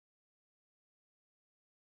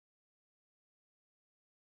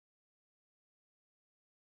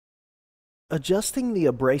Adjusting the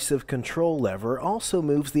abrasive control lever also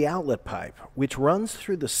moves the outlet pipe, which runs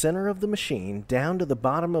through the center of the machine down to the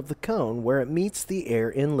bottom of the cone where it meets the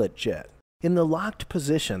air inlet jet. In the locked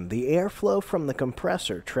position, the airflow from the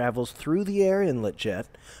compressor travels through the air inlet jet,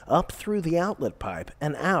 up through the outlet pipe,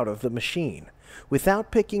 and out of the machine,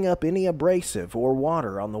 without picking up any abrasive or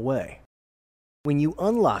water on the way. When you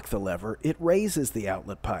unlock the lever, it raises the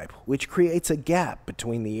outlet pipe, which creates a gap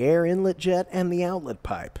between the air inlet jet and the outlet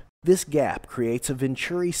pipe. This gap creates a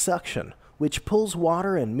venturi suction, which pulls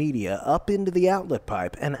water and media up into the outlet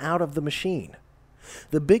pipe and out of the machine.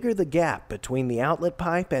 The bigger the gap between the outlet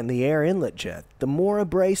pipe and the air inlet jet, the more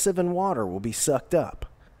abrasive and water will be sucked up.